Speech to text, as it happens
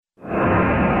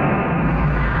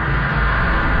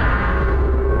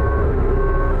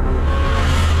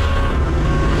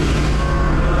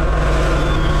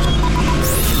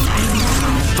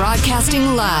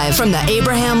Broadcasting live from the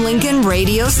Abraham Lincoln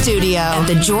Radio Studio at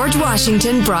the George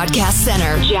Washington Broadcast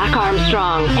Center. Jack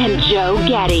Armstrong and Joe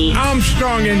Getty.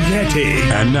 Armstrong and Getty.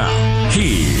 And now,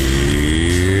 here's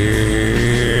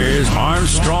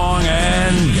Armstrong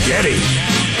and Getty.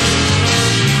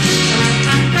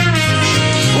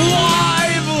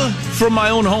 Live from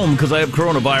my own home, because I have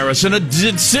coronavirus, and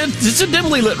it's a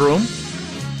dimly lit room.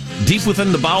 Deep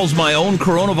within the bowels of my own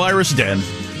coronavirus den.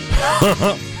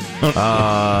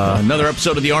 Another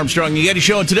episode of the Armstrong and Getty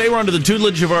Show, and today we're under the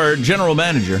tutelage of our general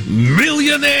manager.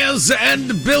 Millionaires and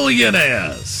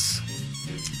billionaires.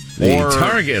 The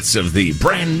targets of the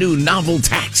brand new novel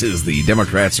taxes the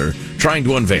Democrats are trying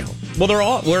to unveil. Well, they're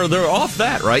off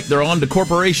that, right? They're on to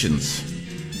corporations.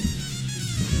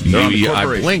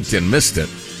 I blinked and missed it.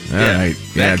 All right.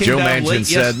 Yeah, Joe Manchin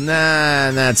said,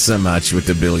 nah, not so much with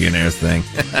the billionaire thing.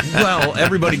 Well,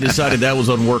 everybody decided that was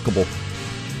unworkable.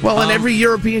 Well, and every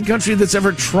European country that's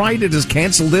ever tried it has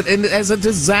canceled it and as a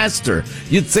disaster.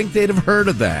 You'd think they'd have heard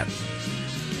of that.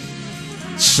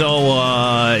 So,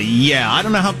 I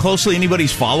don't know how closely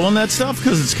anybody's following that stuff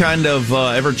because it's kind of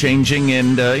ever-changing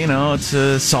and, it's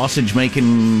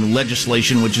sausage-making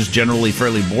legislation, which is generally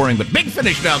fairly boring. But Big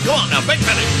Finish now. Go on now, Big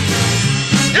Finish.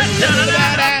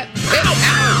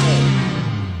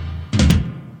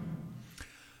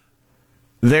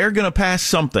 They're going to pass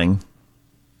something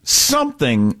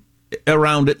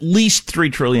around at least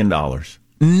 $3 trillion.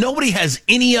 Nobody has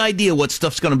any idea what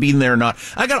stuff's going to be in there or not.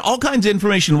 I got all kinds of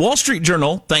information. Wall Street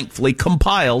Journal, thankfully,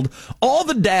 compiled all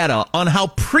the data on how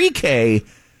pre-K,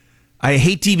 I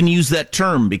hate to even use that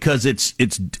term because it's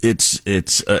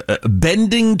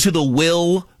bending to the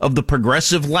will of the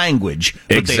progressive language.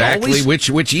 But exactly,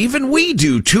 which even we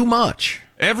do too much.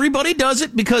 Everybody does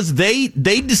it because they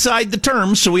decide the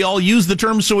terms, so we all use the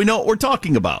terms so we know what we're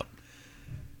talking about.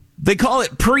 They call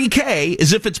it pre-K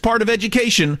as if it's part of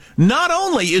education. Not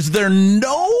only is there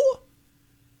no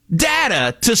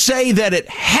data to say that it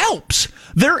helps,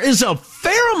 there is a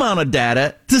fair amount of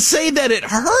data to say that it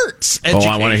hurts education.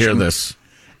 Oh, I want to hear this.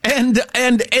 And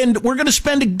we're going to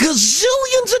spend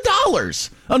gazillions of dollars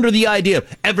under the idea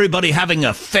of everybody having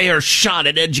a fair shot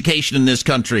at education in this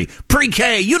country.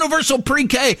 Pre-K, universal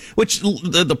pre-K, which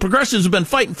the progressives have been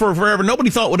fighting for forever.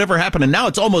 Nobody thought would ever happen, and now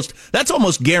that's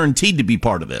almost guaranteed to be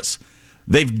part of this.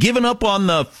 They've given up on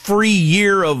the free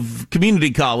year of community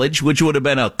college, which would have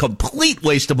been a complete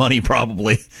waste of money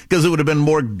probably, because it would have been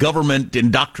more government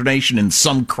indoctrination and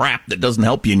some crap that doesn't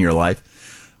help you in your life.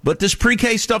 But this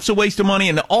pre-K stuff's a waste of money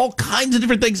and all kinds of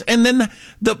different things. And then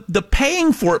the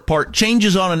paying for it part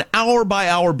changes on an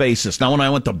hour-by-hour basis. Now, when I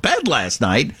went to bed last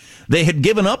night, they had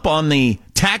given up on the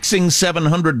taxing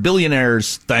 700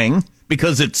 billionaires thing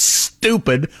because it's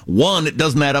stupid. One, it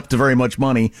doesn't add up to very much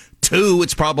money. Two,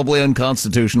 it's probably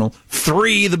unconstitutional.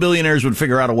 Three, the billionaires would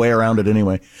figure out a way around it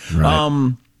anyway.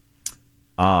 Right.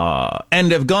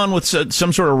 And have gone with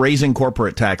some sort of raising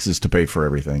corporate taxes to pay for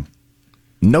everything.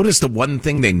 Notice the one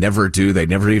thing they never do, they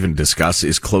never even discuss,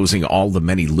 is closing all the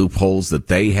many loopholes that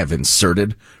they have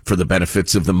inserted for the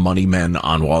benefits of the money men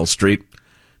on Wall Street.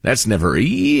 That's never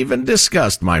even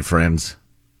discussed, my friends.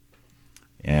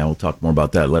 Yeah, we'll talk more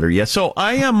about that later. Yeah, so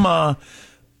I am, I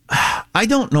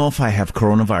don't know if I have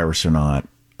coronavirus or not.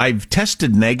 I've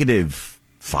tested negative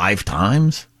 5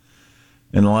 times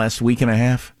in the last week and a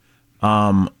half.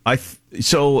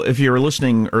 So if you were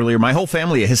listening earlier, my whole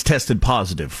family has tested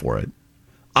positive for it.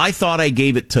 I thought I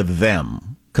gave it to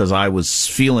them because I was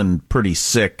feeling pretty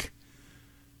sick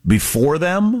before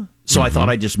them, so I thought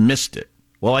I just missed it.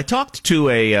 Well, I talked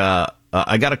to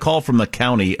I got a call from the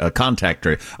county, a contact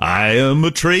tracer. I am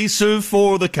a tracer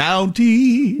for the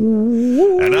county,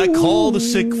 and I call the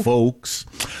sick folks.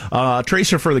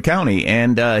 Tracer for the county,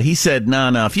 and he said,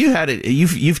 no, if you had it,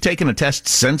 you've taken a test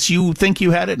since you think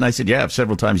you had it? And I said, yeah,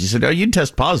 several times. He said, oh, you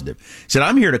test positive. He said,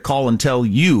 I'm here to call and tell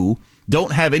you,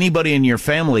 don't have anybody in your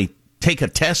family take a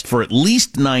test for at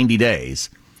least 90 days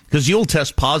because you'll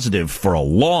test positive for a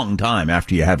long time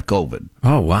after you have COVID.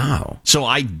 Oh, wow. So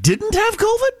I didn't have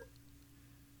COVID,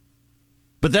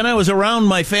 but then I was around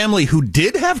my family who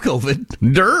did have COVID.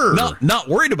 Not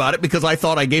worried about it because I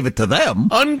thought I gave it to them.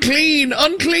 Unclean.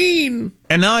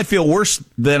 And now I feel worse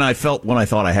than I felt when I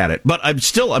thought I had it. But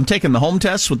I'm taking the home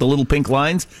tests with the little pink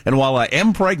lines. And while I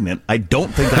am pregnant, I don't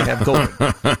think I have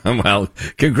COVID. Well,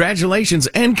 congratulations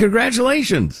and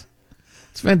congratulations.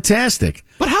 It's fantastic.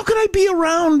 But how could I be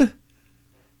around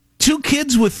 2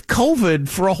 kids with COVID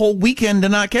for a whole weekend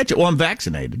and not catch it? Well, I'm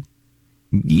vaccinated.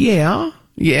 Yeah,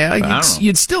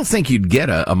 you'd still think you'd get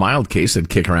a mild case that'd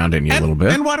kick around in you a little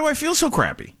bit. And why do I feel so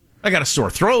crappy? I got a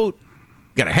sore throat,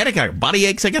 got a headache, I got body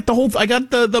aches, I got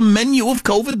the menu of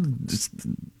COVID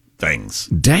things.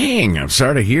 Dang, I'm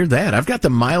sorry to hear that. I've got the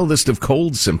mildest of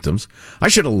cold symptoms. I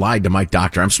should have lied to my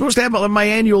doctor. I'm supposed to have my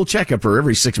annual checkup or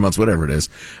every 6 months, whatever it is,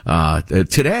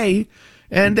 today.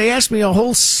 And they asked me a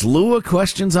whole slew of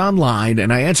questions online,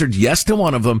 and I answered yes to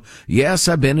one of them. Yes,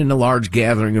 I've been in a large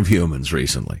gathering of humans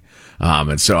recently.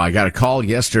 And so I got a call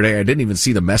yesterday. I didn't even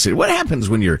see the message. What happens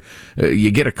when you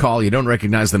get a call, you don't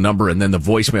recognize the number, and then the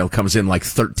voicemail comes in like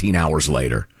 13 hours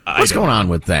later? What's going on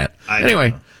with that?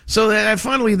 Anyway. So then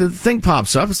finally the thing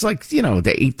pops up. It's like, at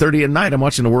 8:30 at night. I'm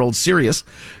watching the World Series,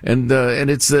 and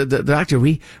it's the doctor.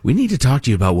 We need to talk to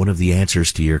you about one of the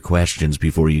answers to your questions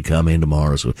before you come in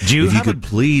tomorrow. So if you could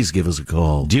please give us a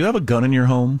call. Do you have a gun in your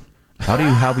home? How do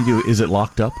you? Is it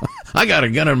locked up? I got a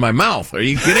gun in my mouth. Are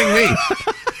you kidding me?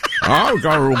 I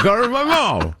got a gun in my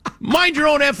mouth. Mind your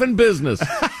own effing business.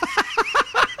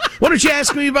 Why don't you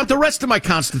ask me about the rest of my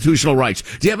constitutional rights?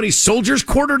 Do you have any soldiers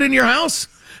quartered in your house?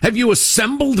 Have you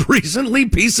assembled recently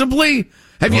peaceably?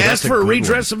 Have you asked for a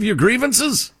redress of your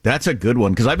grievances? That's a good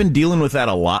one, because I've been dealing with that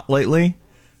a lot lately,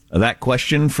 that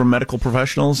question from medical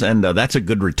professionals, and that's a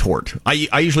good retort.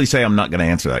 I usually say I'm not going to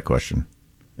answer that question.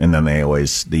 And then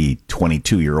the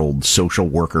 22-year-old social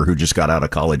worker who just got out of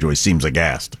college always seems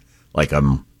aghast, like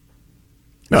I'm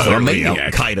a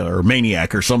maniac. Al-Qaeda or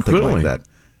maniac or something like that.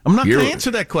 I'm not going to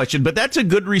answer that question, but that's a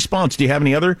good response. Do you have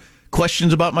any other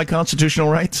questions about my constitutional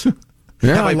rights?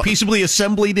 Yeah, have I peaceably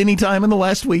assembled any time in the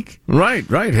last week? Right.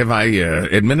 Have I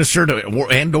administered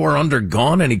and/or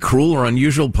undergone any cruel or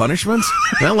unusual punishments?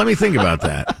 Well, let me think about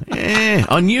that.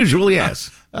 Unusual,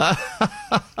 yes.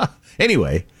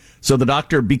 Anyway, so the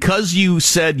doctor, because you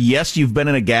said yes, you've been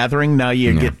in a gathering, now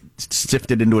you get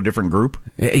sifted into a different group?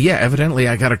 Yeah, evidently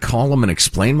I got to call them and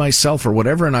explain myself or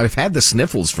whatever, and I've had the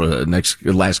sniffles for the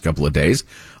last couple of days.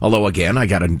 Although, again, I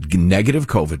got a negative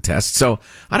COVID test, so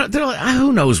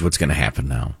who knows what's going to happen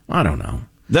now? I don't know.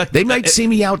 They might see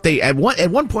me out. At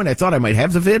one point I thought I might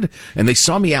have the vid, and they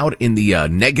saw me out in the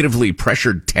negatively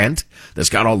pressured tent that's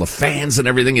got all the fans and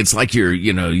everything. It's like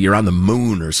you're on the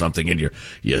moon or something, and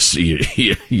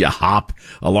you hop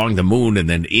along the moon and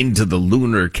then into the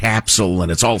lunar capsule, and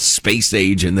it's all space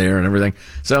age in there and everything.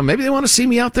 So maybe they want to see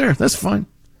me out there. That's fine.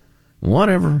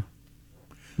 Whatever.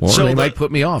 Or they might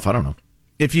put me off. I don't know.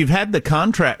 If you've had the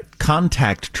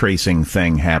contact tracing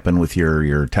thing happen with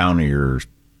your town or your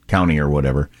county or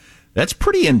whatever, that's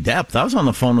pretty in-depth. I was on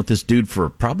the phone with this dude for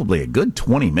probably a good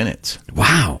 20 minutes.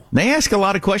 Wow. And they ask a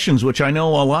lot of questions, which I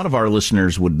know a lot of our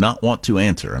listeners would not want to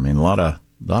answer. I mean, a lot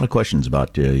of questions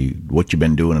about what you've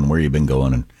been doing and where you've been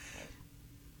going. And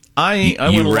I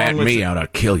went along rat with me out, I'll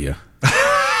kill you.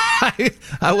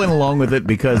 I went along with it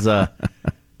because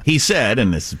he said,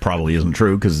 and this probably isn't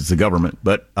true because it's the government,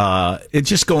 but it's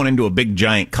just going into a big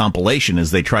giant compilation as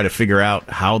they try to figure out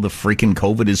how the freaking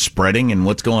COVID is spreading and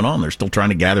what's going on. They're still trying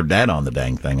to gather data on the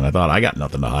dang thing, and I thought, I got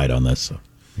nothing to hide on this. So.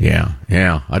 Yeah.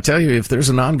 I tell you, if there's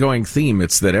an ongoing theme,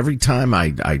 it's that every time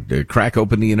I crack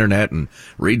open the internet and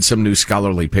read some new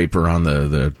scholarly paper on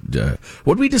the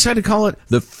what did we decide to call it?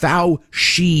 The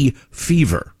Fauci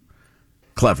fever.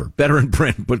 Clever. Better in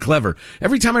print, but clever.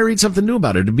 Every time I read something new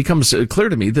about it, it becomes clear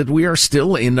to me that we are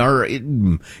still in our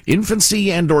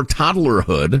infancy and or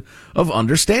toddlerhood of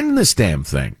understanding this damn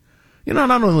thing. Not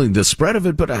only the spread of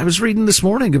it, but I was reading this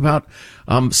morning about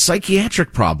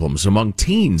psychiatric problems among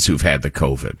teens who've had the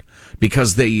COVID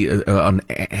because an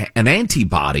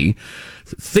antibody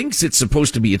thinks it's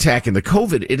supposed to be attacking the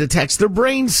COVID. It attacks their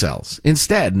brain cells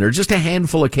instead. And there are just a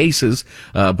handful of cases,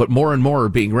 but more and more are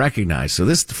being recognized. So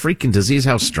this freaking disease,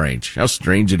 how strange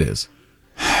it is.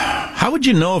 How would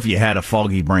you know if you had a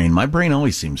foggy brain? My brain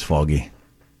always seems foggy.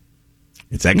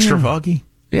 It's extra foggy?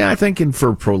 Yeah, I think for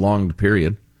a prolonged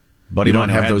period. But you don't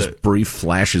have those brief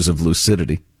flashes of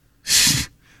lucidity.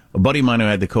 A buddy of mine who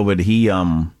had the COVID,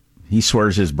 he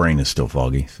swears his brain is still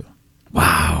foggy. So.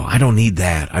 Wow, I don't need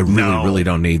that. I really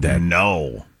don't need that.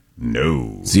 No.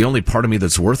 It's the only part of me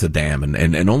that's worth a damn,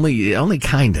 and only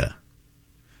kinda.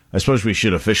 I suppose we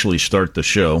should officially start the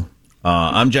show.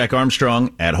 I'm Jack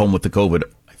Armstrong, at home with the COVID,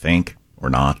 I think, or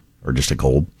not, or just a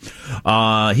cold.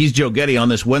 He's Joe Getty on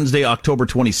this Wednesday, October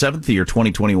 27th, the year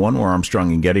 2021. We're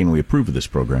Armstrong and Getty, and we approve of this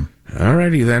program.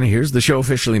 Alrighty then, here's the show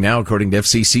officially now, according to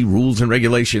FCC rules and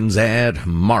regulations, at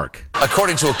Mark.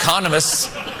 According to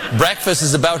economists, breakfast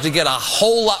is about to get a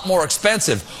whole lot more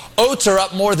expensive. Oats are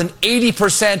up more than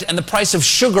 80%, and the price of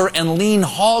sugar and lean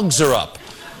hogs are up,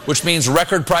 which means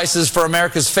record prices for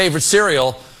America's favorite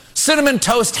cereal, Cinnamon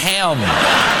Toast Ham.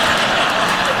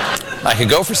 I could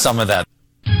go for some of that.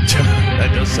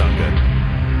 That does sound good.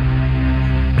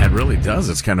 it really does.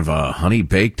 It's kind of a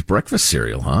honey-baked breakfast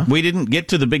cereal, huh? We didn't get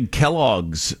to the big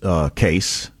Kellogg's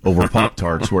case over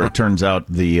Pop-Tarts, where it turns out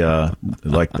the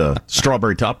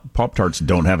strawberry Pop-Tarts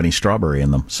don't have any strawberry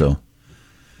in them. So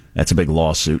that's a big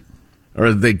lawsuit.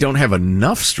 Or they don't have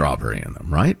enough strawberry in them,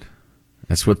 right?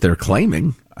 That's what they're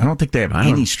claiming. I don't think they have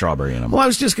any strawberry in them. Well, I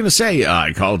was just going to say,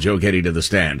 I called Joe Getty to the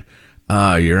stand.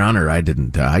 Your Honor, I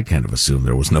didn't. I kind of assumed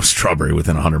there was no strawberry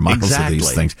within 100 miles of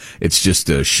these things. It's just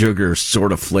a sugar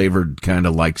sort of flavored, kind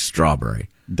of like strawberry.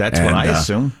 That's what I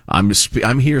assume.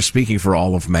 I'm here speaking for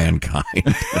all of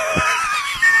mankind.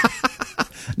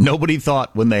 Nobody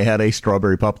thought when they had a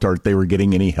strawberry Pop-Tart they were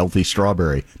getting any healthy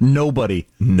strawberry. Nobody.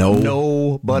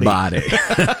 Nobody.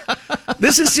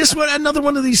 This is just another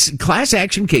one of these class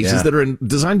action cases that are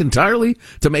designed entirely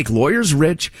to make lawyers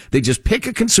rich. They just pick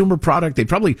a consumer product. They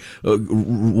probably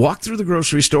walk through the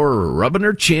grocery store or rubbing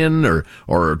their chin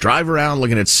or drive around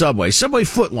looking at Subway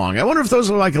footlong. I wonder if those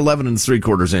are like 11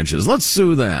 3/4 inches. Let's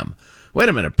sue them. Wait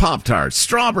a minute, Pop-Tarts,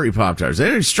 strawberry Pop-Tarts.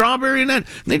 There's strawberry in that.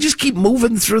 And they just keep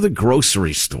moving through the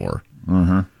grocery store.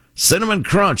 Mm-hmm. Cinnamon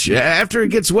Crunch. After it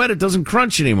gets wet, it doesn't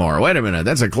crunch anymore. Wait a minute,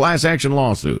 that's a class action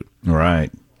lawsuit. Right.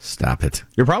 Stop it.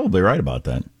 You're probably right about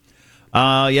that.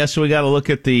 So we got to look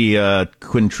at the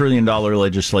quintillion-dollar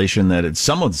legislation that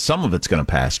some of it's going to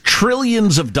pass.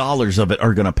 Trillions of dollars of it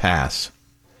are going to pass.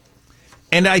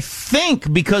 And I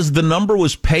think because the number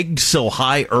was pegged so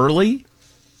high early,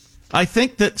 I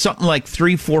think that something like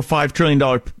 $3, $4, $5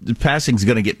 trillion passing is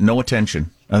going to get no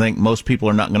attention. I think most people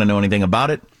are not going to know anything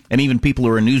about it. And even people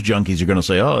who are news junkies are going to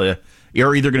say, oh, yeah.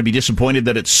 You're either going to be disappointed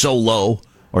that it's so low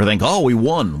or think, oh, we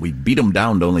won. We beat them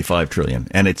down to only $5 trillion.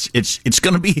 And it's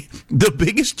going to be the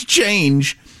biggest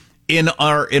change in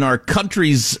our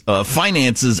country's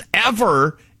finances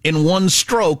ever in one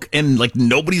stroke. And like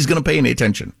nobody's going to pay any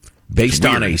attention. Based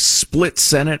on a split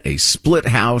Senate, a split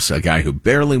House, a guy who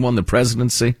barely won the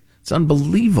presidency. It's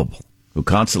unbelievable. Who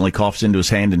constantly coughs into his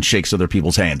hand and shakes other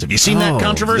people's hands. Have you seen that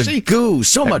controversy? The goo.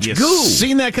 So much goo.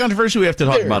 Seen that controversy? We have to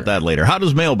talk about that later. How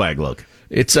does mailbag look?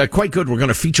 It's quite good. We're going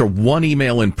to feature one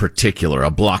email in particular, a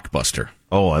blockbuster.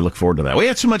 Oh, I look forward to that. We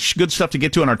had so much good stuff to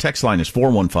get to, and our text line is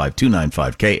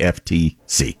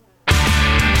 415-295-KFTC.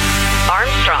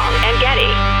 Armstrong and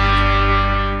Getty.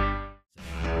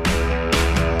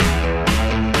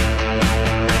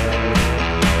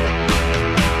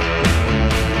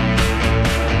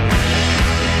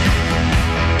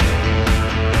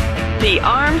 The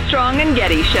Armstrong and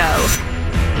Getty Show.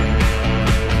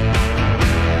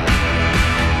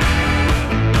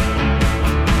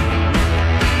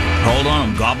 Hold on,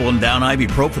 I'm gobbling down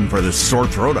ibuprofen for this sore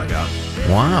throat I got.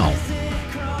 Wow.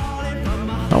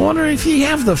 I wonder if you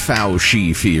have the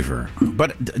Fauci fever.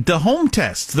 But the home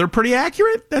tests, they're pretty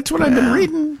accurate. That's what I've been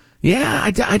reading. Yeah,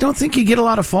 I don't think you get a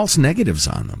lot of false negatives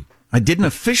on them. I did an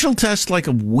official test like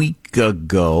a week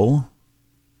ago.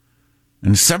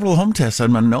 And several home tests,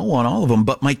 I'm a no on all of them,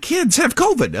 but my kids have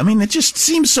COVID. I mean, it just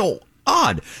seems so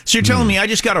odd. So you're telling me I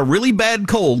just got a really bad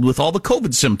cold with all the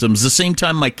COVID symptoms the same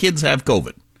time my kids have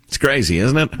COVID. It's crazy,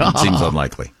 isn't it? It seems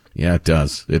unlikely. Yeah, it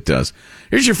does. It does.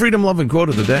 Here's your freedom-loving quote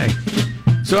of the day.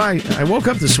 So I woke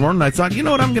up this morning and I thought, you know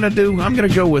what I'm going to do? I'm going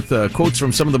to go with quotes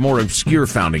from some of the more obscure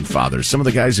founding fathers, some of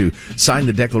the guys who signed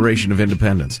the Declaration of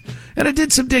Independence. And I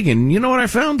did some digging. You know what I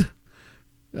found?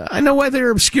 I know why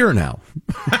they're obscure now.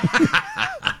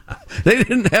 They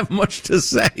didn't have much to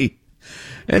say.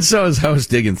 And so as I was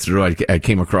digging through, I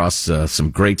came across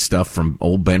some great stuff from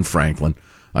old Ben Franklin.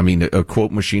 I mean, a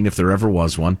quote machine if there ever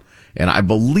was one. And I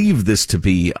believe this to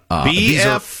be...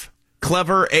 BF,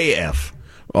 clever AF.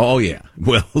 Oh, yeah.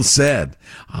 Well said.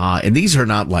 And these are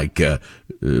not like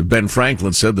Ben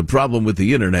Franklin said, the problem with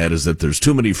the Internet is that there's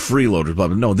too many freeloaders. Blah,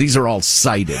 blah. No, these are all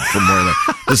cited from where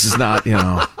this is not,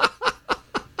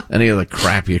 any of the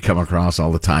crap you come across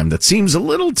all the time that seems a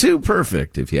little too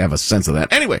perfect, if you have a sense of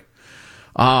that. Anyway,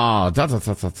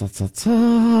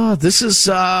 this is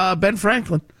Ben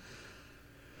Franklin.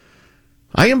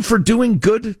 I am for doing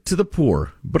good to the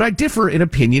poor, but I differ in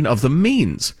opinion of the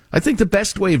means. I think the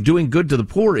best way of doing good to the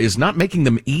poor is not making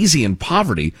them easy in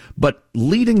poverty, but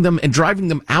leading them and driving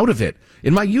them out of it.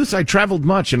 In my youth, I traveled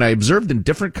much, and I observed in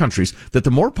different countries that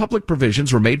the more public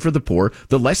provisions were made for the poor,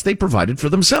 the less they provided for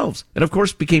themselves, and of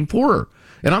course became poorer.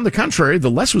 And on the contrary,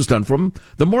 the less was done for them,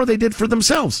 the more they did for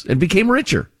themselves, and became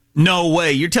richer. No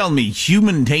way. You're telling me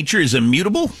human nature is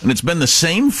immutable, and it's been the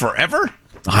same forever?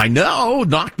 I know.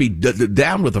 Knock me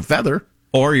down with a feather.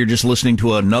 Or you're just listening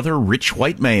to another rich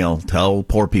white male tell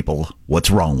poor people what's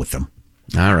wrong with them.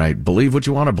 All right. Believe what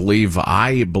you want to believe.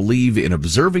 I believe in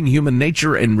observing human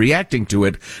nature and reacting to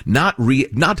it, not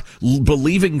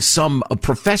believing some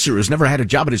professor who's never had a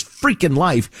job in his freaking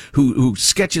life who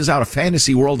sketches out a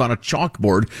fantasy world on a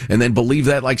chalkboard and then believe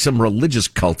that like some religious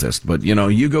cultist. But,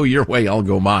 you go your way, I'll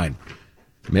go mine.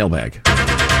 Mailbag.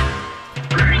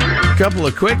 Couple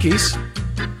of quickies.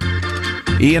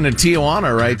 Ian in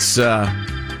Tijuana writes,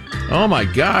 oh my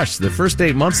gosh, the first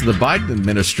 8 months of the Biden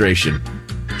administration.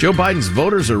 Joe Biden's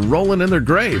voters are rolling in their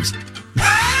graves.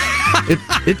 It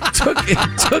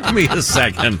took me a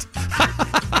second.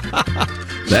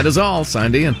 That is all.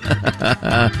 Signed, Ian.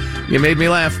 You made me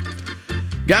laugh.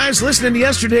 Guys, listening to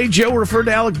yesterday, Joe referred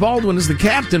to Alec Baldwin as the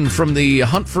captain from the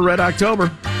Hunt for Red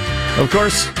October. Of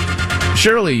course,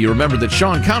 surely you remember that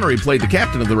Sean Connery played the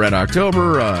captain of the Red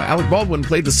October. Alec Baldwin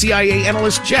played the CIA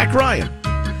analyst Jack Ryan.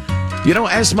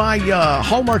 As my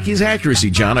hallmark is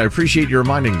accuracy, John, I appreciate you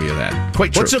reminding me of that.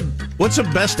 Quite true. What's a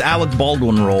best Alec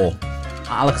Baldwin role?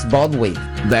 Alex Baldwin.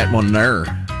 That one there.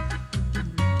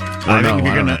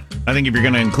 I think if you're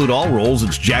gonna include all roles,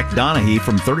 it's Jack Donaghy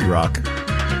from 30 Rock.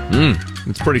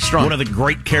 It's pretty strong. One of the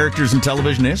great characters in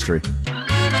television history.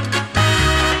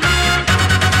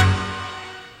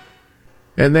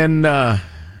 And then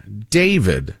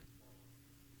David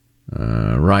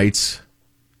writes.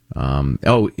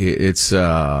 It's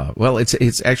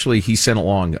actually, he sent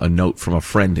along a note from a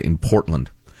friend in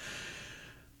Portland.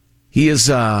 He is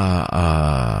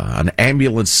an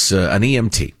ambulance, an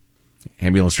EMT,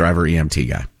 ambulance driver, EMT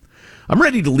guy. I'm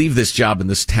ready to leave this job in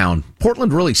this town.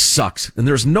 Portland really sucks, and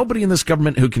there's nobody in this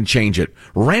government who can change it.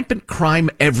 Rampant crime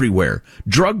everywhere.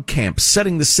 Drug camps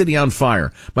setting the city on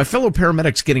fire. My fellow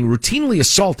paramedics getting routinely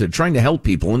assaulted trying to help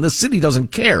people, and the city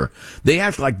doesn't care. They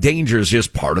act like danger is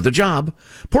just part of the job.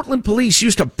 Portland police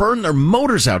used to burn their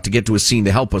motors out to get to a scene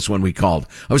to help us when we called.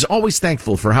 I was always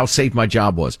thankful for how safe my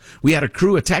job was. We had a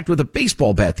crew attacked with a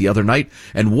baseball bat the other night,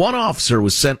 and one officer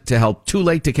was sent to help too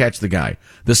late to catch the guy.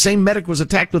 The same medic was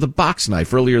attacked with a box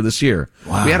knife earlier this year.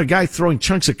 Wow. We had a guy throwing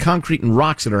chunks of concrete and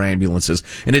rocks at our ambulances,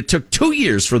 and it took 2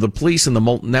 years for the police and the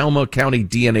Multnomah County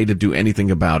DNA to do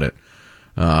anything about it.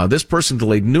 This person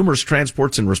delayed numerous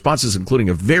transports and responses, including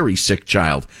a very sick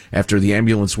child, after the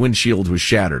ambulance windshield was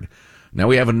shattered. Now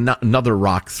we have another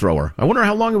rock thrower. I wonder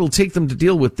how long it will take them to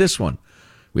deal with this one.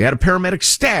 We had a paramedic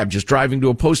stabbed just driving to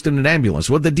a post in an ambulance.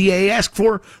 What did the DA ask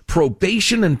for?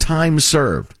 Probation and time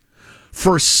served.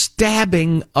 For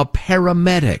stabbing a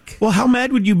paramedic. Well, how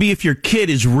mad would you be if your kid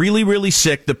is really, really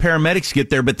sick, the paramedics get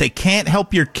there, but they can't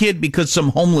help your kid because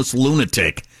some homeless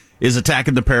lunatic is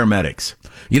attacking the paramedics?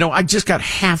 I just got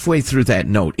halfway through that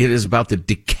note. It is about the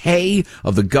decay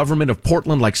of the government of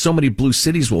Portland. Like so many blue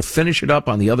cities, we'll finish it up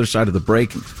on the other side of the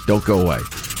break. Don't go away.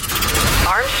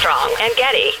 Armstrong and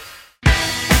Getty.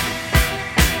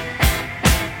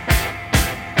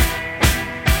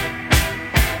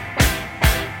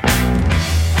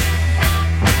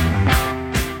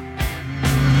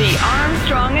 The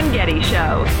Armstrong and Getty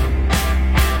Show.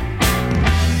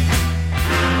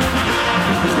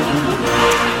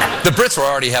 The Brits were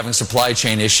already having supply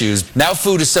chain issues. Now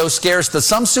food is so scarce that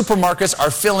some supermarkets are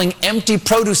filling empty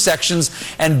produce sections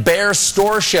and bare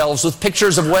store shelves with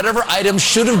pictures of whatever items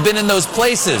should have been in those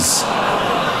places.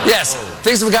 Yes,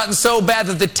 things have gotten so bad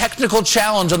that the technical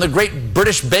challenge on the Great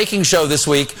British Baking Show this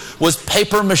week was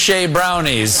papier-mâché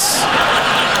brownies.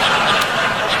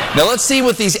 Now let's see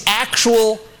what these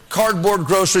actual cardboard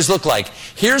groceries look like.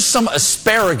 Here's some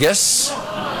asparagus.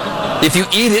 If you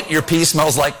eat it, your pee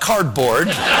smells like cardboard.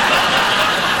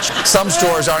 Some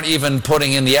stores aren't even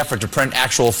putting in the effort to print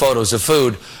actual photos of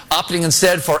food, opting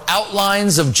instead for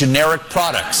outlines of generic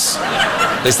products.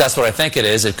 At least that's what I think it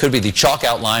is. It could be the chalk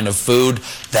outline of food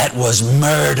that was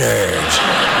murdered.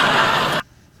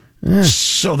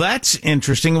 So that's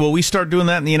interesting. Will we start doing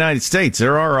that in the United States?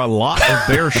 There are a lot of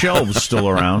bare shelves still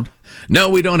around. No,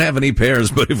 we don't have any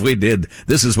pears, but if we did,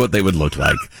 this is what they would look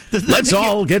like. Let's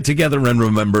all get together and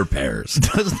remember pears.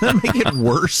 Doesn't that make it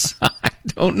worse? I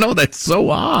don't know. That's so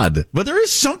odd. But there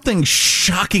is something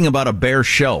shocking about a bare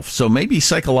shelf, so maybe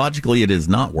psychologically it is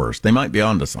not worse. They might be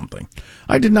onto something.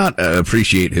 I did not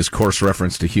appreciate his coarse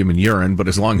reference to human urine, but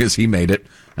as long as he made it,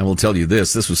 I will tell you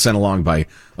this. This was sent along by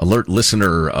alert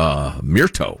listener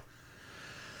Myrto.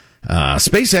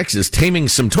 SpaceX is taming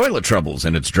some toilet troubles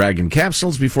in its Dragon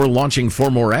capsules before launching 4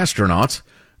 more astronauts.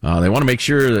 They want to make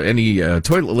sure that any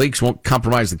toilet leaks won't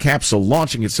compromise the capsule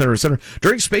launching, etc., etc.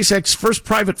 During SpaceX's first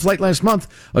private flight last month,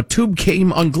 a tube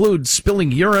came unglued,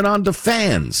 spilling urine onto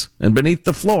fans and beneath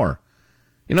the floor.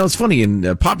 It's funny,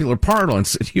 in popular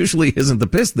parlance, it usually isn't the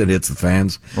piss that hits the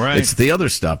fans. Right. It's the other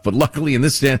stuff. But luckily in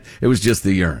this stand, it was just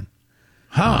the urine.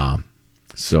 Huh.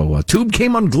 So tube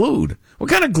came unglued. What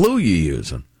kind of glue you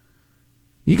using?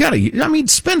 You got to,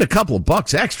 spend a couple of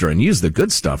bucks extra and use the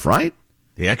good stuff, right?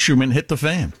 The excrement hit the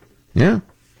fan. Yeah.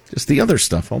 Just the other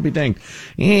stuff. I'll be danged.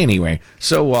 Anyway,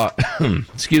 so,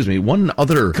 excuse me, one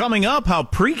other... Coming up, how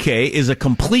pre-K is a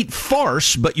complete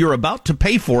farce, but you're about to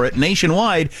pay for it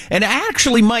nationwide, and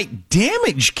actually might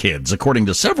damage kids, according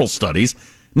to several studies.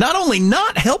 Not only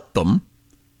not help them,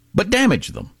 but damage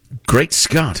them. Great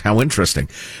Scott, how interesting.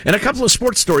 And a couple of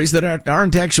sports stories that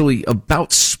aren't actually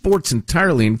about sports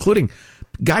entirely, including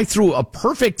guy threw a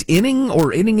perfect inning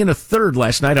and a third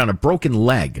last night on a broken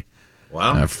leg.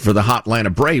 Wow. For the hot Atlanta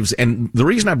Braves. And the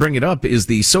reason I bring it up is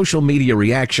the social media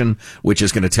reaction, which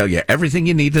is going to tell you everything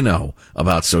you need to know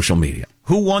about social media.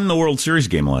 Who won the World Series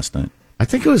game last night? I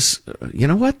think it was, you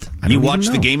know what? You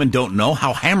watched the game and don't know?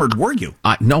 How hammered were you?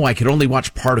 No, I could only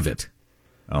watch part of it.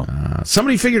 Oh.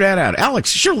 Somebody figured that out.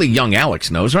 Alex, surely young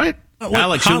Alex knows, right?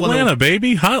 Alex, Hot Atlanta,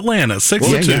 baby. Hot Atlanta,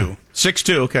 6-2. Yeah.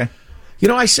 6-2, okay. You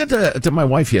know, I said to my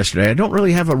wife yesterday, I don't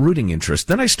really have a rooting interest.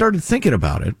 Then I started thinking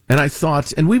about it, and I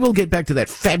thought, and we will get back to that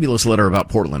fabulous letter about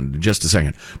Portland in just a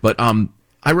second, but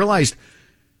I realized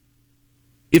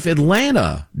if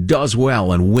Atlanta does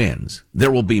well and wins,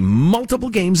 there will be multiple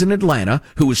games in Atlanta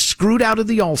who was screwed out of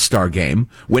the All-Star game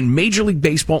when Major League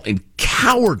Baseball, in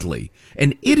cowardly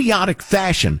and idiotic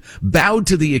fashion, bowed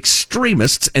to the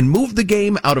extremists and moved the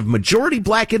game out of majority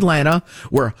black Atlanta,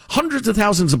 where hundreds of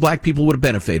thousands of black people would have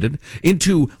benefited,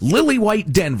 into lily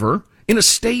white Denver, in a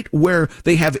state where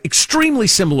they have extremely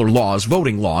similar laws,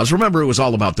 voting laws. Remember, it was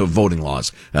all about the voting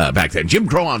laws back then. Jim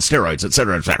Crow on steroids, et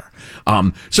cetera, et cetera.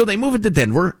 So they move it to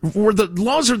Denver, where the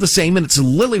laws are the same, and it's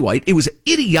lily white. It was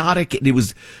idiotic, and it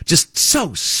was just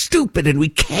so stupid, and we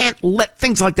can't let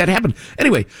things like that happen.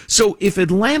 Anyway, so if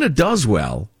Atlanta does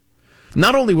well,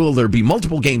 not only will there be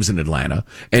multiple games in Atlanta,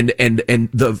 and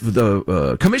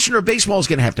the commissioner of baseball is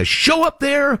going to have to show up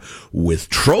there with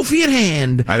trophy at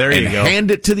hand and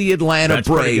hand it to the Atlanta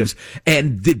Braves.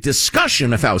 And the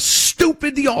discussion of how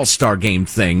stupid the All-Star game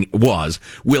thing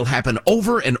will happen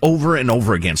over and over and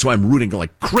over again. So I'm rooting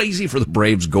like crazy for the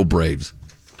Braves. Go Braves.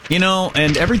 You know,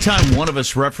 and every time one of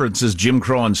us references Jim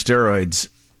Crow on steroids,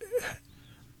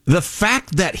 the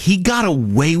fact that he got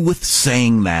away with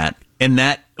saying that, and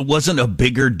that wasn't a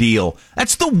bigger deal.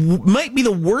 Might be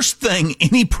the worst thing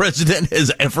any president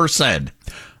has ever said.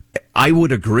 I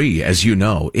would agree, as you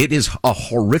know. It is a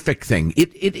horrific thing.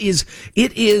 It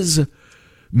is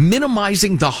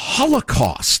minimizing the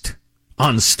Holocaust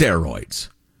on steroids.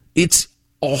 It's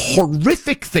a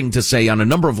horrific thing to say on a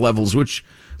number of levels, which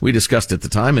we discussed at the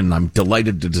time, and I'm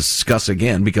delighted to discuss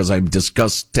again because I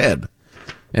discussed Ted.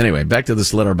 Anyway, back to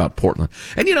this letter about Portland.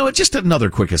 And, you know, just another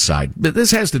quick aside.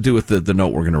 This has to do with the note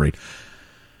we're going to read.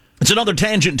 It's another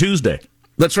Tangent Tuesday.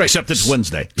 That's right. Except it's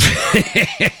Wednesday.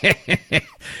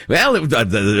 Well,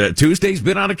 Tuesday's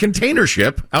been on a container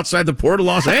ship outside the port of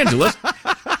Los Angeles,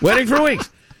 waiting for weeks.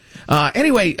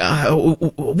 Anyway,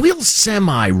 we'll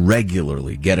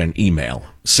semi-regularly get an email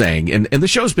saying, and the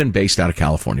show's been based out of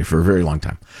California for a very long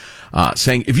time,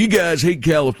 saying, if you guys hate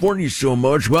California so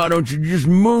much, why don't you just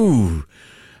move?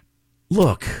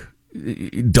 Look,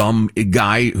 dumb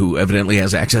guy who evidently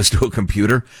has access to a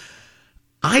computer,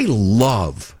 I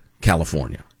love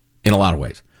California in a lot of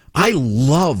ways. I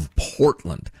love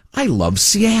Portland. I love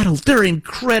Seattle. They're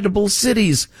incredible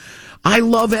cities. I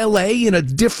love L.A. in a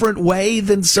different way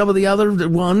than some of the other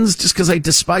ones, just because I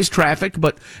despise traffic.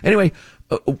 But anyway,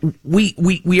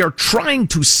 we are trying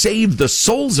to save the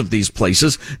souls of these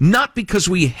places, not because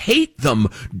we hate them.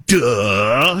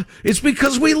 Duh. It's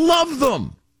because we love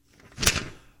them.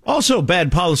 Also,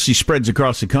 bad policy spreads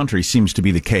across the country seems to be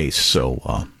the case.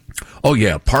 So, oh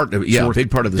yeah, a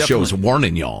big part of the show is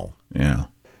warning y'all. Yeah.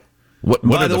 What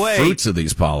are the fruits of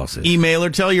these policies? Email or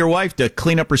tell your wife to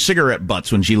clean up her cigarette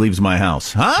butts when she leaves my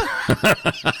house. Huh?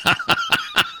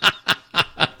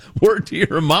 Word to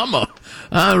your mama.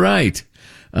 All right.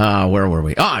 Where were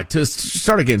we? To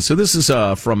start again. So this is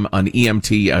from an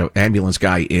EMT ambulance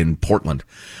guy in Portland.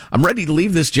 I'm ready to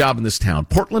leave this job in this town.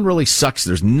 Portland really sucks.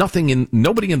 There's nobody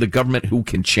in the government who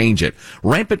can change it.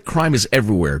 Rampant crime is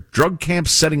everywhere. Drug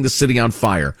camps setting the city on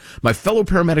fire. My fellow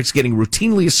paramedics getting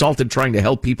routinely assaulted trying to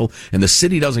help people, and the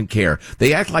city doesn't care.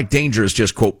 They act like danger is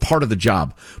just, quote, part of the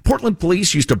job. Portland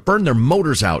police used to burn their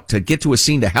motors out to get to a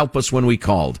scene to help us when we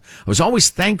called. I was always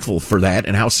thankful for that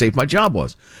and how safe my job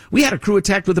was. We had a crew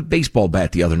attacked with a baseball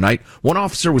bat the other night. One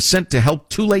officer was sent to help,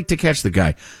 too late to catch the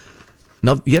guy.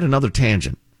 Now, yet another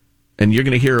tangent. And you're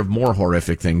going to hear of more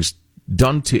horrific things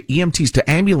done to EMTs, to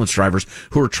ambulance drivers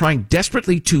who are trying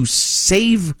desperately to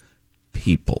save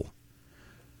people.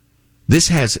 This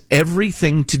has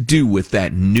everything to do with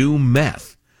that new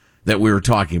meth that we were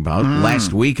talking about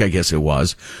last week, I guess it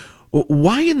was.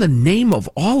 Why in the name of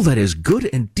all that is good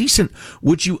and decent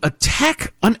would you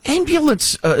attack an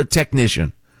ambulance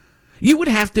technician? You would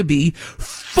have to be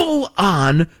full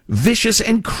on vicious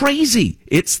and crazy.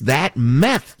 It's that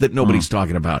meth that nobody's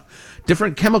talking about.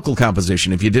 Different chemical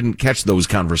composition if you didn't catch those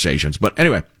conversations. But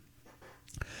anyway,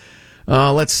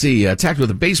 let's see. Attacked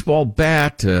with a baseball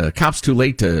bat. Cops too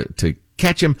late to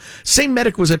catch him. Same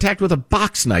medic was attacked with a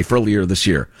box knife earlier this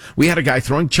year. We had a guy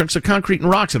throwing chunks of concrete and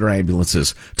rocks at our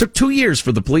ambulances. Took 2 years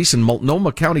for the police and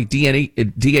Multnomah County DA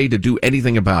to do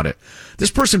anything about it.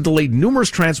 This person delayed numerous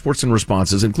transports and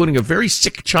responses, including a very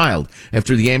sick child,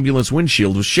 after the ambulance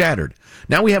windshield was shattered.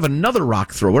 Now we have another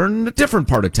rock thrower in a different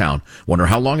part of town. Wonder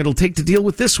how long it'll take to deal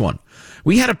with this one.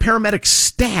 We had a paramedic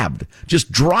stabbed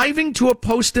just driving to a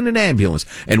post in an ambulance.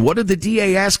 And what did the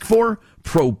DA ask for?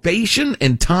 Probation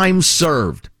and time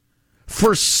served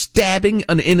for stabbing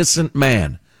an innocent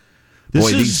man.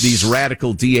 These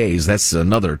radical DAs, that's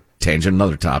another tangent,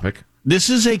 another topic. This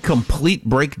is a complete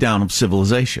breakdown of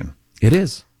civilization. It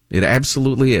is. It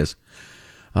absolutely is.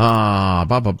 If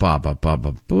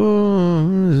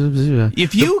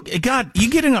you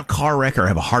get in a car wreck or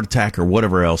have a heart attack or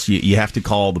whatever else, you have to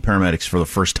call the paramedics for the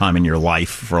first time in your life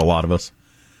for a lot of us.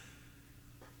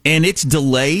 And it's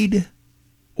delayed,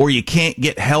 or you can't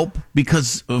get help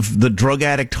because of the drug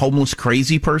addict, homeless,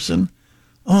 crazy person.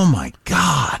 Oh, my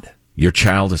God. Your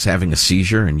child is having a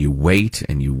seizure, and you wait,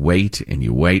 and you wait, and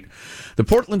you wait. The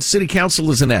Portland City Council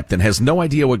is inept and has no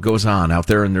idea what goes on out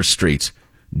there in their streets.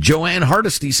 Joanne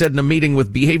Hardesty said in a meeting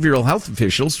with behavioral health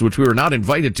officials, which we were not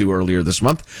invited to earlier this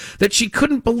month, that she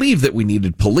couldn't believe that we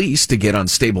needed police to get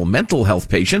unstable mental health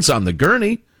patients on the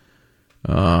gurney.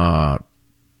 What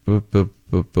do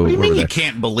you mean you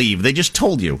can't believe? They just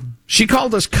told you. She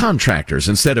called us contractors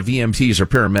instead of EMTs or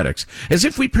paramedics, as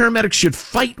if we paramedics should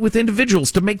fight with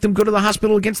individuals to make them go to the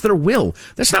hospital against their will.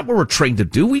 That's not what we're trained to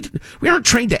do. We aren't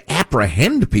trained to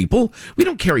apprehend people. We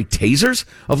don't carry tasers.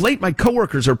 Of late, my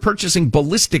coworkers are purchasing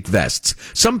ballistic vests.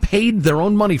 Some paid their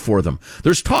own money for them.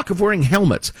 There's talk of wearing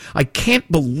helmets. I can't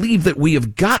believe that we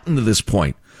have gotten to this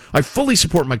point. I fully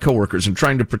support my coworkers in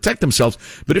trying to protect themselves,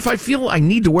 but if I feel I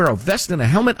need to wear a vest and a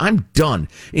helmet, I'm done.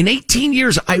 In 18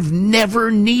 years, I've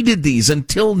never needed these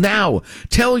until now.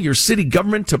 Tell your city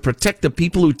government to protect the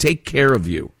people who take care of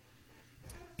you.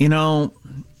 You know,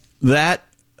 that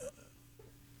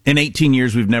in 18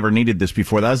 years, we've never needed this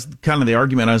before. That was kind of the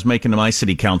argument I was making to my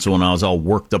city council when I was all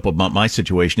worked up about my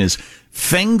situation is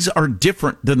things are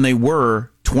different than they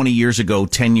were 20 years ago,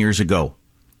 10 years ago.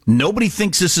 Nobody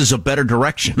thinks this is a better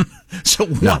direction. So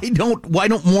why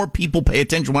don't more people pay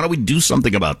attention? Why don't we do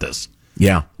something about this?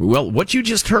 Yeah. Well, what you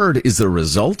just heard is the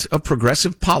result of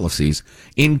progressive policies,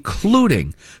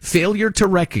 including failure to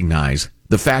recognize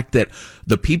the fact that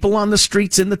the people on the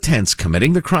streets in the tents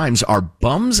committing the crimes are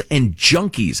bums and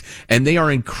junkies, and they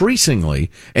are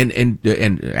increasingly and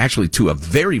actually to a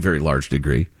very, very large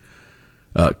degree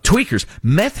tweakers,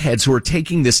 meth heads who are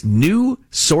taking this new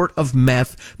sort of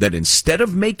meth that instead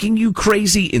of making you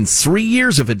crazy in 3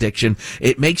 years of addiction,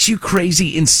 it makes you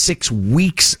crazy in 6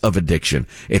 weeks of addiction.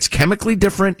 It's chemically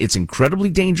different. It's incredibly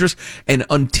dangerous. And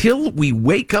until we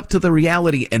wake up to the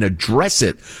reality and address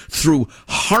it through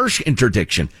harsh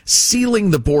interdiction,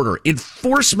 sealing the border,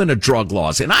 enforcement of drug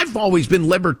laws, and I've always been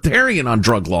libertarian on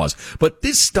drug laws, but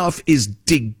this stuff is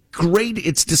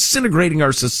it's disintegrating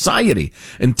our society.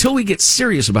 Until we get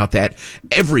serious about that,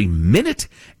 every minute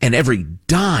and every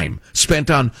dime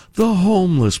spent on the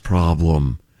homeless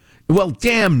problem, well,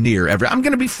 damn near every. I'm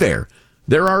going to be fair.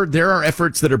 There are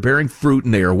efforts that are bearing fruit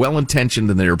and they are well intentioned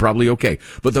and they are probably okay.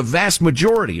 But the vast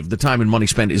majority of the time and money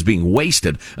spent is being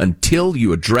wasted until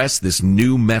you address this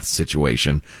new meth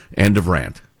situation. End of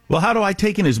rant. Well, how do I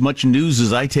take in as much news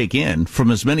as I take in from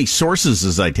as many sources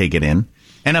as I take it in?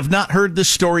 And I've not heard this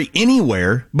story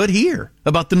anywhere but here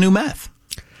about the new meth.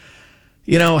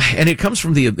 You know, and it comes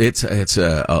from it's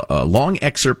a long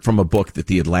excerpt from a book that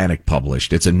The Atlantic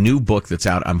published. It's a new book that's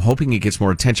out. I'm hoping it gets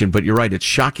more attention, but you're right. It's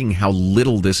shocking how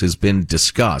little this has been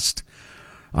discussed,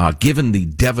 given the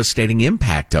devastating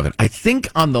impact of it. I think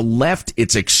on the left,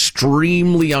 it's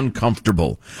extremely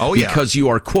uncomfortable. Oh, yeah. Because you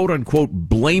are, quote unquote,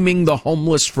 blaming the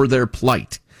homeless for their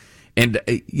plight. And,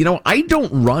 you know, I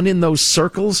don't run in those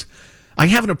circles. I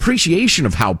have an appreciation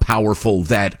of how powerful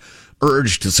that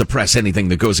urge to suppress anything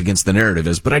that goes against the narrative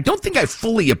is, but I don't think I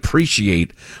fully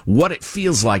appreciate what it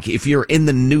feels like if you're in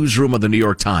the newsroom of the New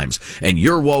York Times and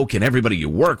you're woke and everybody you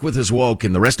work with is woke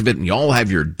and the rest of it, and you all have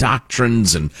your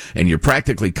doctrines and you're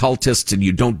practically cultists and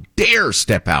you don't dare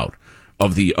step out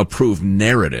of the approved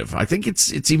narrative. I think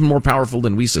it's even more powerful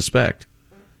than we suspect.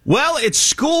 Well, it's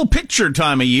school picture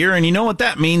time of year, and you know what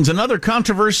that means. Another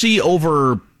controversy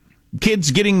over kids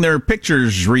getting their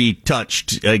pictures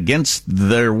retouched against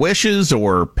their wishes,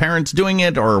 or parents doing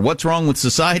it, or what's wrong with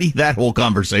society. That whole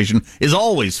conversation is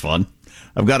always fun.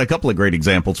 I've got a couple of great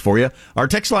examples for you. Our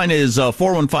text line is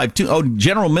 4152. Oh,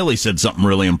 General Milley said something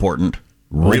really important.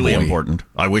 Really important.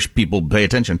 I wish people pay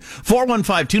attention.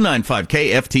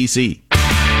 415-295-KFTC.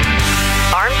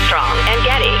 Armstrong and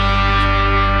Getty.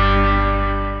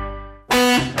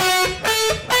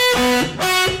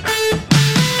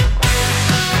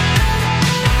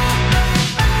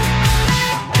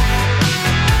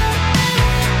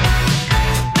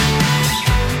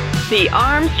 The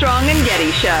Armstrong and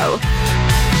Getty Show.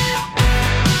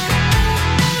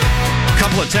 A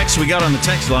couple of texts we got on the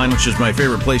text line, which is my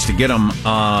favorite place to get them.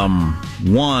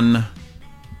 One,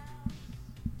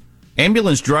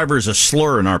 ambulance driver is a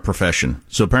slur in our profession.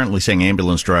 So apparently saying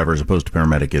ambulance driver as opposed to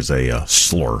paramedic is a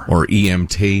slur. Or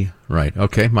EMT. Right.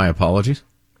 Okay, my apologies.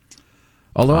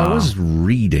 Although I was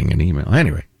reading an email.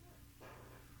 Anyway.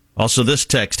 Also, this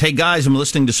text, hey guys, I'm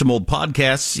listening to some old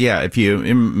podcasts. Yeah, if you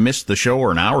missed the show or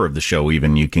an hour of the show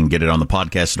even, you can get it on the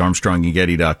podcast at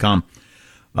ArmstrongandGetty.com.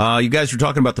 You guys were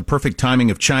talking about the perfect timing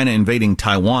of China invading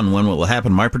Taiwan. When will it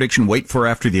happen? My prediction, wait for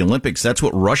after the Olympics. That's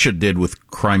what Russia did with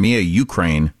Crimea,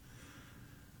 Ukraine.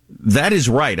 That is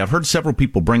right. I've heard several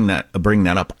people bring that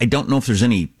up. I don't know if there's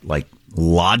any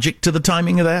logic to the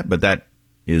timing of that, but that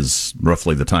is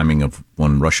roughly the timing of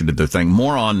when Russia did their thing.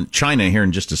 More on China here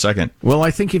in just a second. Well, I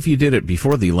think if you did it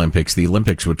before the Olympics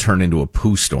would turn into a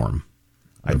poo storm.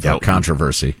 I doubt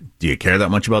controversy. Do you care that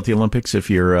much about the Olympics if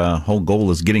your whole goal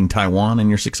is getting Taiwan and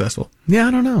you're successful? Yeah,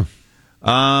 I don't know.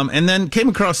 And then came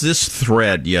across this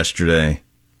thread yesterday,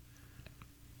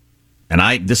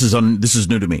 and this is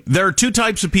new to me. There are two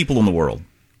types of people in the world: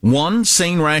 one,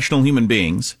 sane, rational human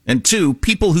beings, and two,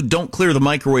 people who don't clear the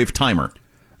microwave timer.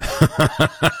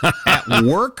 At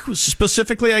work,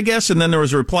 specifically, I guess. And then there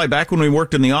was a reply back when we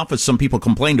worked in the office. Some people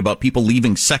complained about people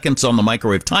leaving seconds on the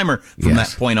microwave timer. From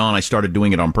that point on, I started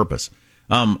doing it on purpose.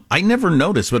 I never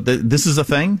noticed, but this is a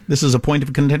thing? This is a point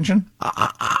of contention?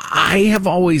 I have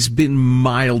always been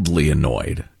mildly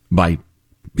annoyed by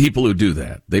people who do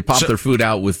that. They pop their food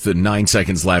out with the 9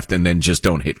 seconds left and then just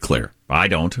don't hit clear. I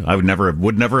don't. I would never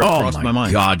have crossed my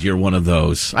mind. Oh, God, you're one of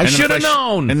those. I should have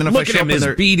known. And then if look I at him, his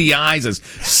beady eyes, his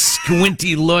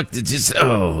squinty look. It's just,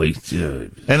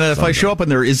 and then if I show up and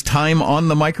there is time on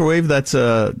the microwave, that's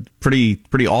a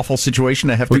pretty awful situation.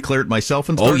 I have to clear it myself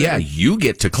and start. Oh, yeah, you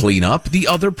get to clean up the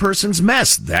other person's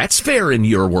mess. That's fair in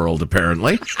your world,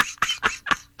 apparently.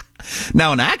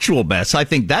 Now, an actual mess, I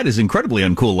think that is incredibly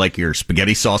uncool, like your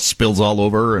spaghetti sauce spills all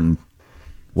over and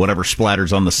whatever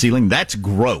splatters on the ceiling. That's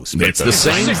gross. It's the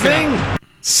same thing.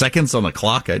 Seconds on the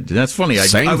clock. That's funny.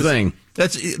 Same thing.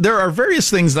 There are various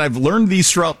things that I've learned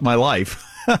these throughout my life.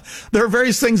 There are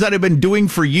various things that I've been doing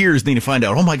for years. Then you find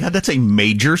out, oh my God, that's a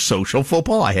major social faux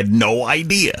pas. I had no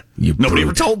idea. Nobody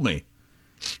ever told me.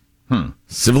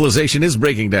 Civilization is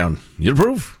breaking down. You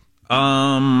approve?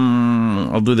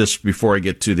 I'll do this before I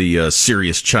get to the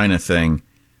serious China thing.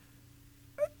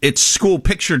 It's school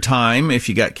picture time. If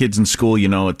you got kids in school, you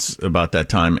know it's about that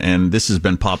time. And this has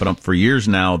been popping up for years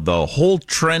now. The whole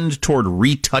trend toward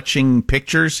retouching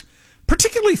pictures,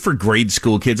 particularly for grade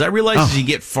school kids. I realize as you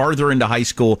get farther into high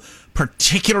school,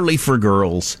 particularly for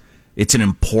girls, it's an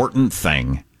important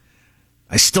thing.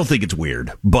 I still think it's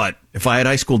weird. But if I had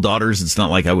high school daughters, it's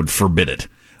not like I would forbid it.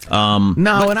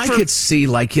 I could see,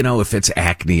 if it's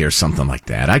acne or something like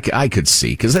that, I could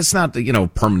see, because that's not,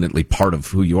 permanently part of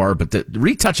who you are, but to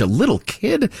retouch a little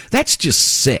kid, that's just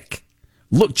sick.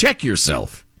 Look, check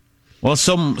yourself. Well,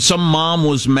 some mom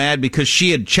was mad because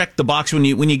she had checked the box. When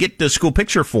you get the school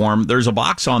picture form, there's a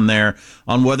box on there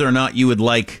on whether or not you would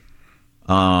like,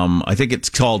 I think it's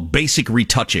called basic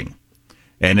retouching.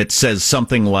 And it says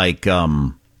something like,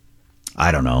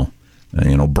 I don't know,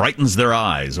 brightens their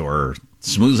eyes or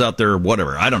smooths out their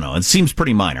whatever. I don't know. It seems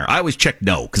pretty minor. I always check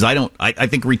no, because I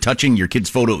think retouching your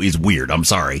kid's photo is weird. I'm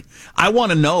sorry. I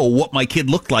want to know what my kid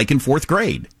looked like in fourth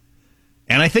grade.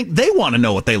 And I think they want to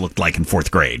know what they looked like in fourth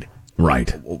grade.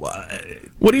 Right.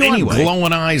 What do you want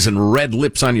glowing eyes and red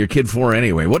lips on your kid for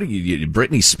anyway? What are you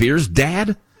Britney Spears'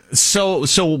 dad? So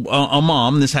a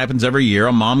mom, this happens every year,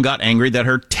 a mom got angry that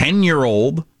her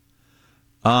 10-year-old,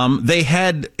 they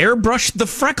had airbrushed the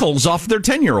freckles off their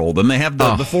 10-year-old, and they have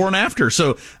the before and after.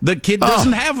 So the kid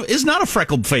is not a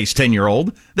freckled face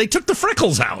 10-year-old. They took the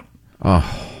freckles out.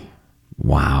 Oh,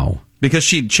 wow. Because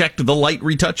she'd checked the light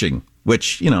retouching,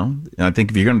 which, I think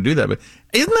if you're going to do that, but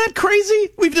isn't that crazy?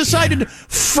 We've decided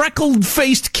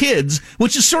freckled-faced kids,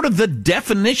 which is sort of the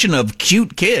definition of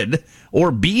cute kid,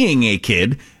 or being a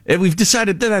kid, and we've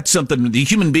decided that that's something the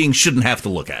human being shouldn't have to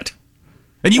look at.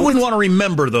 And you wouldn't want to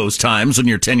remember those times when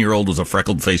your 10-year-old was a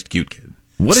freckled-faced cute kid.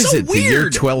 What is it, weird. the year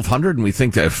 1200, and we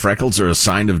think that freckles are a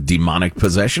sign of demonic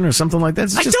possession or something like that?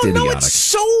 It's just I don't idiotic. know, it's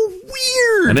so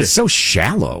weird. And it's so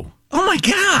shallow. Oh, my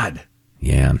God.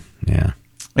 Yeah.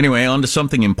 Anyway, on to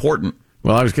something important.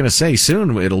 Well, I was going to say,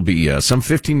 soon it'll be some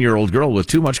 15-year-old girl with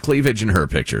too much cleavage in her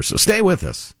picture, so stay with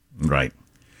us. Right.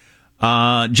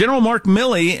 General Mark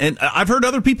Milley, and I've heard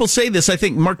other people say this, I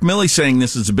think Mark Milley saying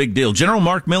this is a big deal. General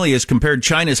Mark Milley has compared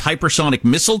China's hypersonic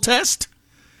missile test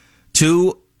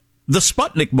to the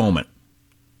Sputnik moment,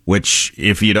 which,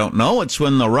 if you don't know, it's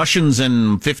when the Russians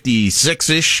in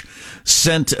 56-ish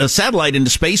sent a satellite into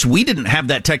space. We didn't have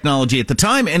that technology at the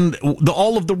time, and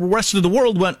all of the rest of the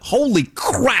world went, holy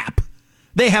crap,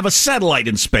 they have a satellite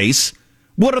in space.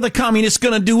 What are the communists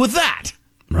going to do with that?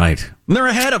 Right. And they're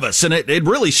ahead of us, and it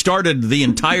really started the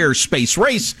entire space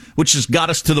race, which has got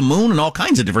us to the moon and all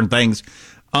kinds of different things.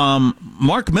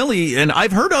 Mark Milley, and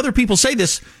I've heard other people say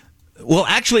this. Well,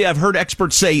 actually, I've heard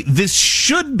experts say this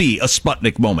should be a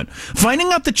Sputnik moment.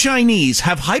 Finding out the Chinese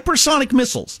have hypersonic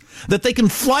missiles that they can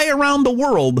fly around the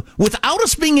world without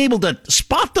us being able to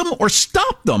spot them or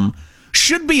stop them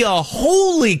should be a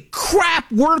holy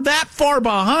crap, we're that far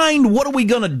behind, what are we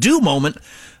going to do moment.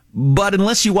 But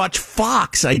unless you watch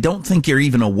Fox, I don't think you're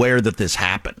even aware that this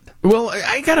happened. Well,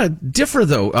 I got to differ,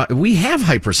 though. We have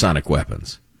hypersonic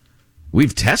weapons.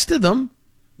 We've tested them.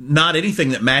 Not anything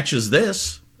that matches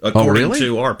this. According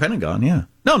to our Pentagon, yeah.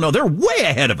 No, they're way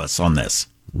ahead of us on this.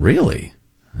 Really?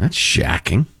 That's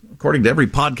shocking. According to every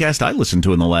podcast I listened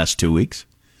to in the last 2 weeks.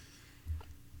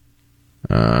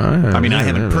 I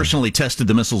haven't personally tested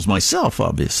the missiles myself,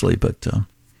 obviously, but...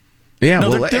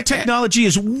 their technology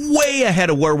is way ahead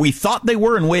of where we thought they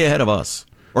were and way ahead of us.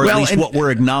 Or at least what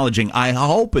we're acknowledging. I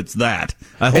hope it's that.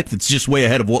 I hope it's just way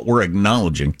ahead of what we're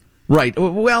acknowledging. Right.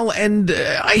 Well, and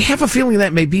I have a feeling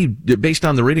that may be based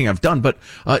on the reading I've done, but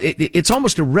it's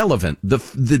almost irrelevant.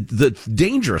 The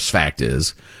dangerous fact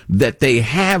is that they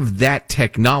have that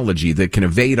technology that can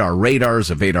evade our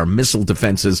radars, evade our missile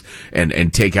defenses,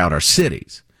 and take out our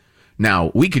cities.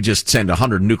 Now, we could just send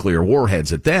 100 nuclear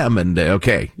warheads at them and,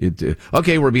 okay,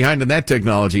 we're behind in that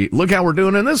technology. Look how we're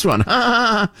doing in this one.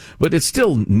 But it's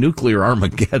still nuclear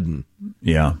Armageddon.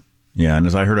 Yeah. Yeah, and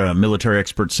as I heard a military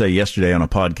expert say yesterday on a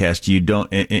podcast, you don't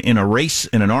in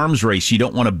an arms race, you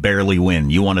don't want to barely win.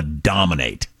 You want to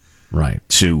dominate, right?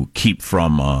 To keep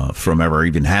from ever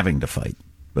even having to fight.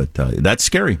 But that's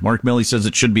scary. Mark Milley says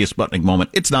it should be a Sputnik moment.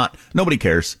 It's not. Nobody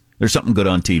cares. There's something good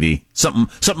on TV. Something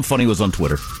funny was on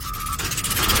Twitter.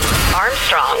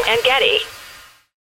 Armstrong and Getty.